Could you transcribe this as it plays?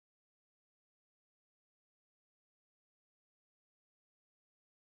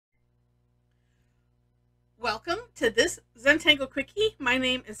Welcome to this Zentangle Quickie. My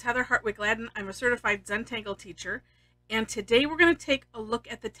name is Heather Hartwick Gladden. I'm a certified Zentangle teacher, and today we're going to take a look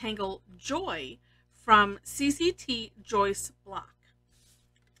at the Tangle Joy from CZT Joyce Block.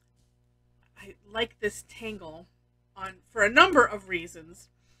 I like this tangle for a number of reasons.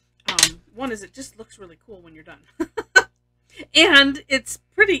 One is it just looks really cool when you're done, and it's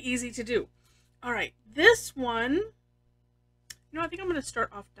pretty easy to do. All right, this one, I think I'm going to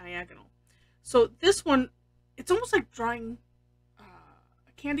start off diagonal. So this one, it's almost like drawing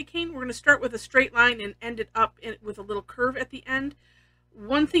a candy cane. We're going to start with a straight line and end it up with a little curve at the end.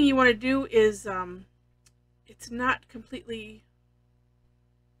 One thing you want to do is it's not completely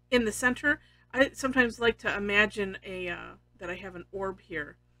in the center. I sometimes like to imagine that I have an orb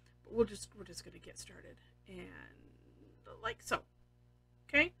here, but we're just going to get started and like so.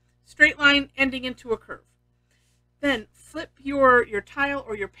 Okay, straight line ending into a curve. Then flip your tile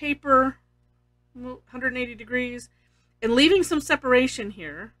or your paper 180 degrees and leaving some separation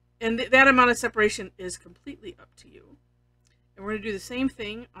here, and that amount of separation is completely up to you. And we're going to do the same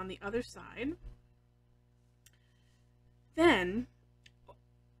thing on the other side. Then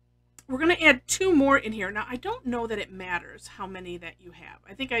we're going to add two more in here. Now I don't know that it matters how many that you have.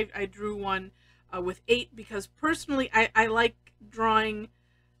 I think I drew one with 8 because personally I like drawing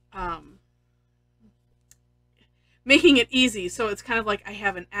making it easy, so it's kind of like I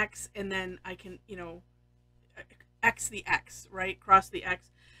have an X and then I can, X the X, right? Cross the X,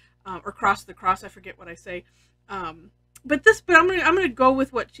 or cross the cross. I forget what I say. But I'm gonna go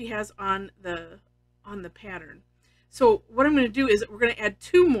with what she has on the pattern. So what I'm gonna do is we're gonna add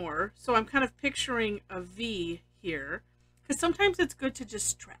 2 more. So I'm kind of picturing a V here, because sometimes it's good to just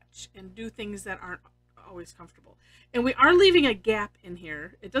stretch and do things that aren't always comfortable. And we are leaving a gap in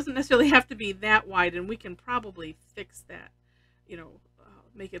here. It doesn't necessarily have to be that wide, and we can probably fix that,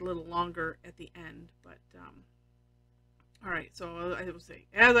 make it a little longer at the end. But all right, so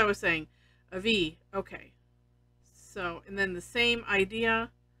as I was saying, a V. Okay, so and then the same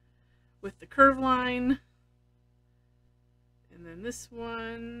idea with the curve line, and then this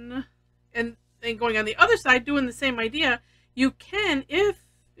one, and then going on the other side, doing the same idea. You can, if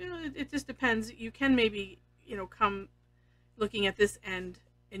it just depends, you can maybe come looking at this end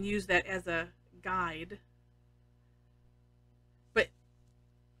and use that as a guide. But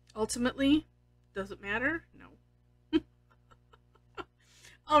ultimately, does it matter? No.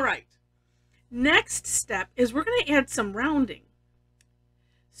 All right. Next step is we're going to add some rounding.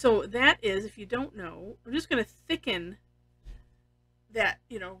 So that is, if you don't know, we're just going to thicken that,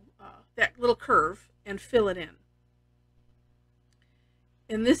 that little curve and fill it in.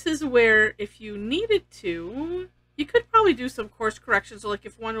 And this is where, if you needed to, you could probably do some course corrections. So like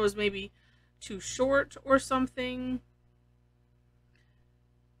if one was maybe too short or something,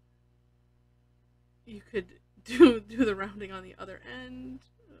 you could do the rounding on the other end.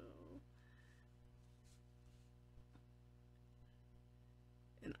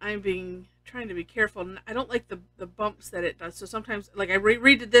 And I'm trying to be careful. I don't like the bumps that it does. So sometimes, like I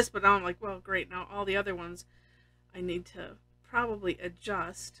redid this, but now I'm like, well, great. Now all the other ones I need to probably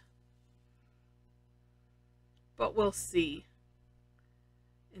adjust, but we'll see.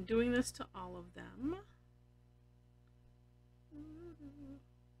 And doing this to all of them,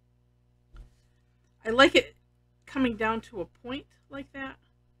 I like it coming down to a point like that.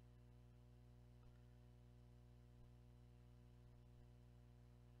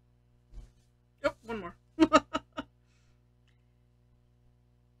 Oh, one more.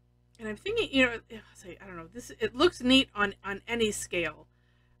 And I'm thinking, I don't know, it looks neat on any scale.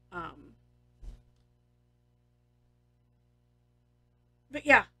 But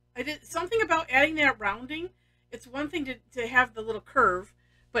yeah, I did something about adding that rounding. It's one thing to have the little curve,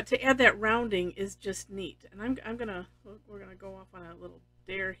 but to add that rounding is just neat. And we're gonna go off on a little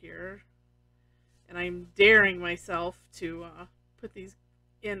dare here, and I'm daring myself to put these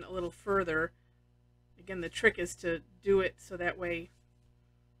in a little further. Again, the trick is to do it so that way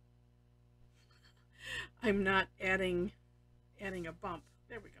I'm not adding a bump.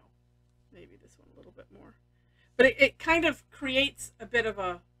 There we go. Maybe this one a little bit more. But it kind of creates a bit of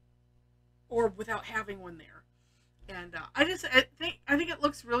a orb without having one there. And I think it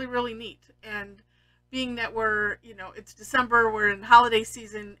looks really, really neat. And being that it's December, we're in holiday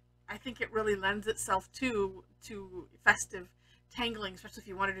season, I think it really lends itself to festive tangling, especially if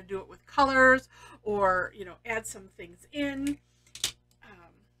you wanted to do it with colors or, add some things in.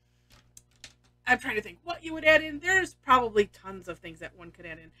 I'm trying to think what you would add in. There's probably tons of things that one could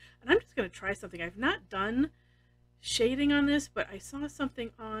add in. And I'm just going to try something. I've not done shading on this, but I saw something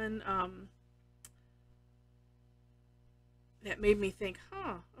on that made me think,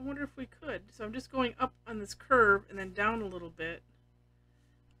 huh, I wonder if we could. So I'm just going up on this curve and then down a little bit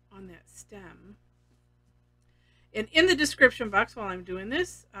on that stem. And in the description box while I'm doing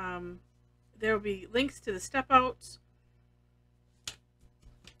this, there will be links to the step outs.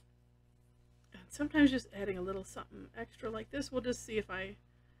 And sometimes just adding a little something extra like this. We'll just see if I...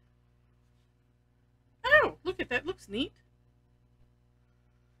 Oh, look at that. Looks neat.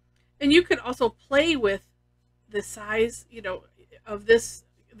 And you could also play with the size, you know, of this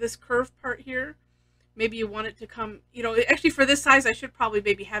curved part here. Maybe you want it to come, you know, actually for this size, I should probably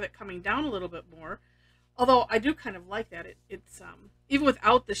maybe have it coming down a little bit more. Although I do kind of like that. It's even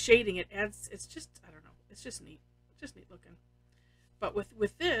without the shading, it adds, it's just, I don't know, it's just neat. It's just neat looking. But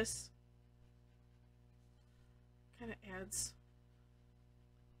with this, kind of adds,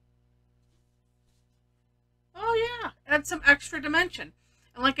 oh yeah, adds some extra dimension.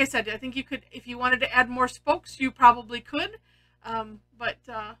 And like I said, I think you could, if you wanted to add more spokes, you probably could. But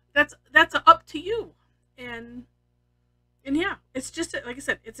that's up to you. And yeah, it's just, like I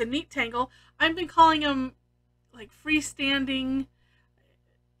said, it's a neat tangle. I've been calling them like freestanding,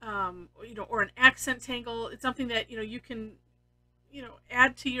 you know, or an accent tangle. It's something that, you know, you can, you know,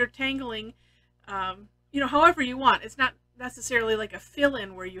 add to your tangling, you know, however you want. It's not necessarily like a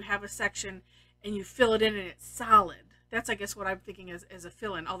fill-in where you have a section and you fill it in and it's solid. That's, I guess, what I'm thinking as a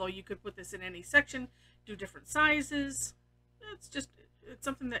fill-in. Although you could put this in any section, do different sizes. It's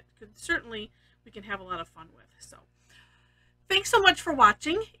something that could certainly, we can have a lot of fun with. So thanks so much for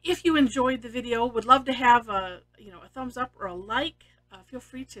watching. If you enjoyed the video, would love to have a thumbs up or a like. Feel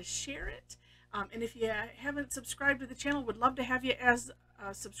free to share it. And if you haven't subscribed to the channel, would love to have you as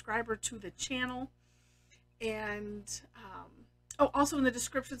a subscriber to the channel. And also in the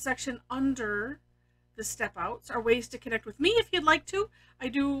description section under the step outs are ways to connect with me if you'd like to. I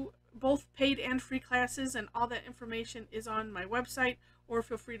do both paid and free classes, and all that information is on my website, or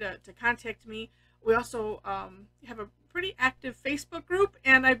feel free to contact me. We also have a pretty active Facebook group,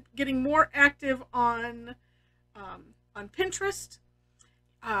 and I'm getting more active on Pinterest.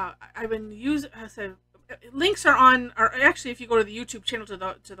 I've been using, links are on, or actually if you go to the YouTube channel, to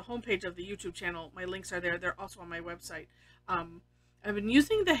the homepage of the YouTube channel, my links are there. They're also on my website. I've been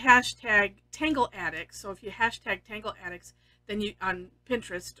using the hashtag Tangle Addicts. So if you hashtag Tangle Addicts, then you on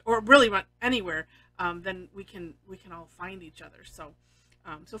Pinterest, or really anywhere, then we can all find each other. So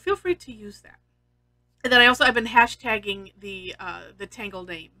so feel free to use that. And then I've been hashtagging the Tangle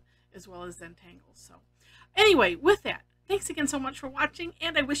name as well as Zentangle. So anyway, with that, thanks again so much for watching,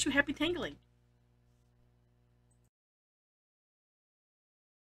 and I wish you happy tangling.